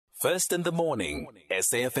First in the morning,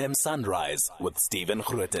 SAFM Sunrise with Stephen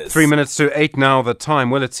Grootes. 3 minutes to 8 now the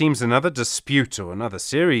time. Well, it seems another dispute or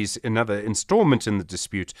another installment in the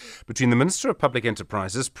dispute between the Minister of Public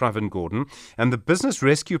Enterprises, Pravin Gordhan, and the business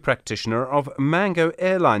rescue practitioner of Mango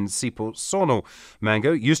Airlines, Sipho Sono.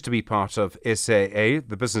 Mango used to be part of SAA.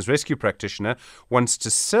 The business rescue practitioner wants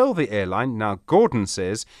to sell the airline. Now, Gordhan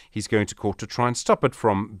says he's going to court to try and stop it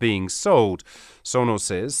from being sold. Sono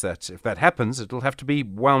says that if that happens, it'll have to be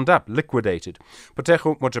wound up, liquidated.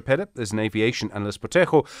 Phuthego Mojapele is an aviation analyst.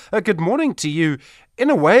 Phuthego, good morning to you. In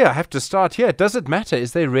a way, I have to start here. Does it matter?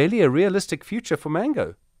 Is there really a realistic future for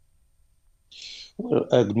Mango? Well,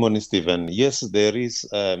 good morning, Stephen. Yes, there is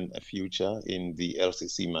a future in the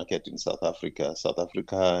LCC market in South Africa. South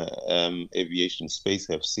Africa aviation space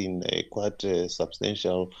have seen quite a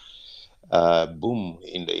substantial boom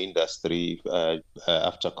in the industry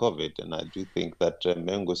after COVID, and I do think that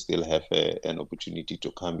Mango still have an opportunity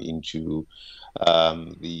to come into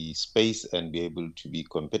the space and be able to be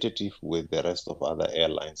competitive with the rest of other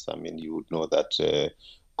airlines. I mean, you would know that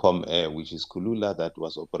Air, which is Kulula, that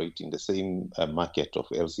was operating the same market of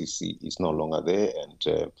LCC, is no longer there,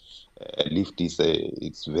 and Lift is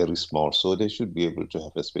it's very small, so they should be able to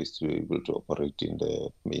have a space to be able to operate in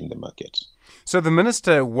the market. So the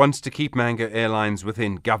minister wants to keep Mango Airlines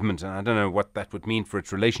within government, and I don't know what that would mean for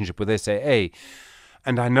its relationship with SAA.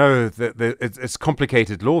 And I know that it's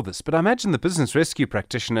complicated law, this, but I imagine the business rescue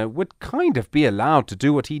practitioner would kind of be allowed to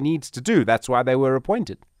do what he needs to do. That's why they were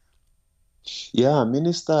appointed. Yeah,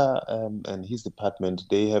 Minister and his department,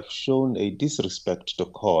 they have shown a disrespect to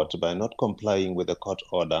court by not complying with the court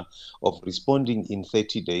order of responding in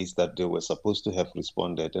 30 days that they were supposed to have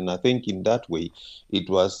responded. And I think in that way, it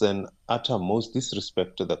was an uttermost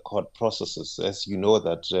disrespect to the court processes. As you know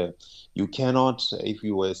that you cannot, if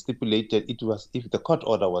you were stipulated, if the court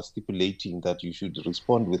order was stipulating that you should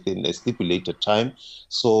respond within a stipulated time.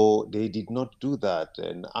 So they did not do that.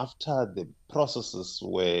 And after the processes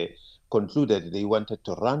were concluded, they wanted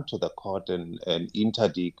to run to the court and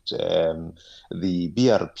interdict the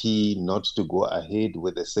BRP not to go ahead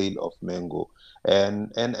with the sale of Mango.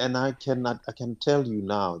 And I can tell you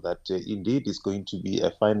now that indeed it's going to be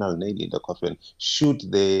a final nail in the coffin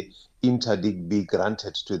should the interdict be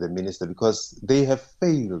granted to the minister, because they have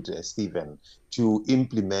failed, Stephen, to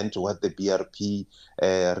implement what the BRP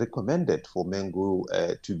recommended for Mango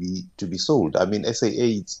to be sold. I mean,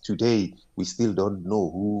 SAA, today we still don't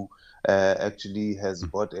know who actually has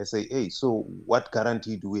bought SAA. So what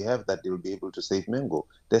guarantee do we have that they will be able to save Mango?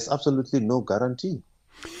 There's absolutely no guarantee.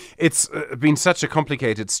 It's been such a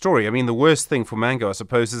complicated story. I mean, the worst thing for Mango, I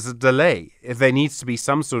suppose, is a delay. If there needs to be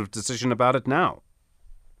some sort of decision about it now.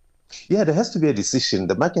 Yeah, there has to be a decision.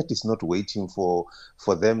 The market is not waiting for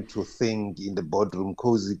them to think in the boardroom,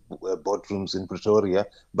 cozy boardrooms in Pretoria,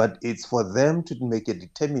 but it's for them to make a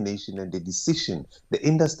determination and a decision. The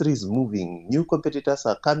industry is moving. New competitors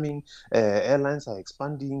are coming. Airlines are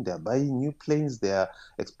expanding. They're buying new planes. They are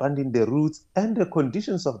expanding their routes. And the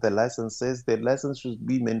conditions of the license says the license should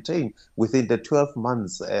be maintained within the 12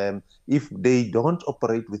 months. If they don't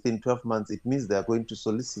operate within 12 months, it means they are going to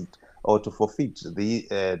solicit or to forfeit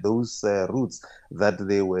those routes that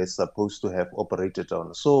they were supposed to have operated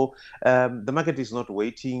on. So the market is not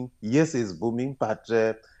waiting. Yes, it's booming, but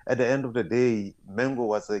at the end of the day, Mango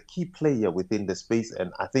was a key player within the space,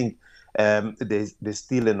 and I think there's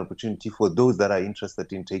still an opportunity for those that are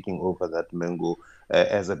interested in taking over that Mango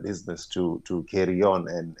as a business to carry on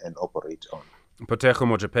and operate on. Phuthego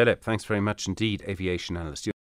Mojapele, thanks very much indeed, aviation analyst.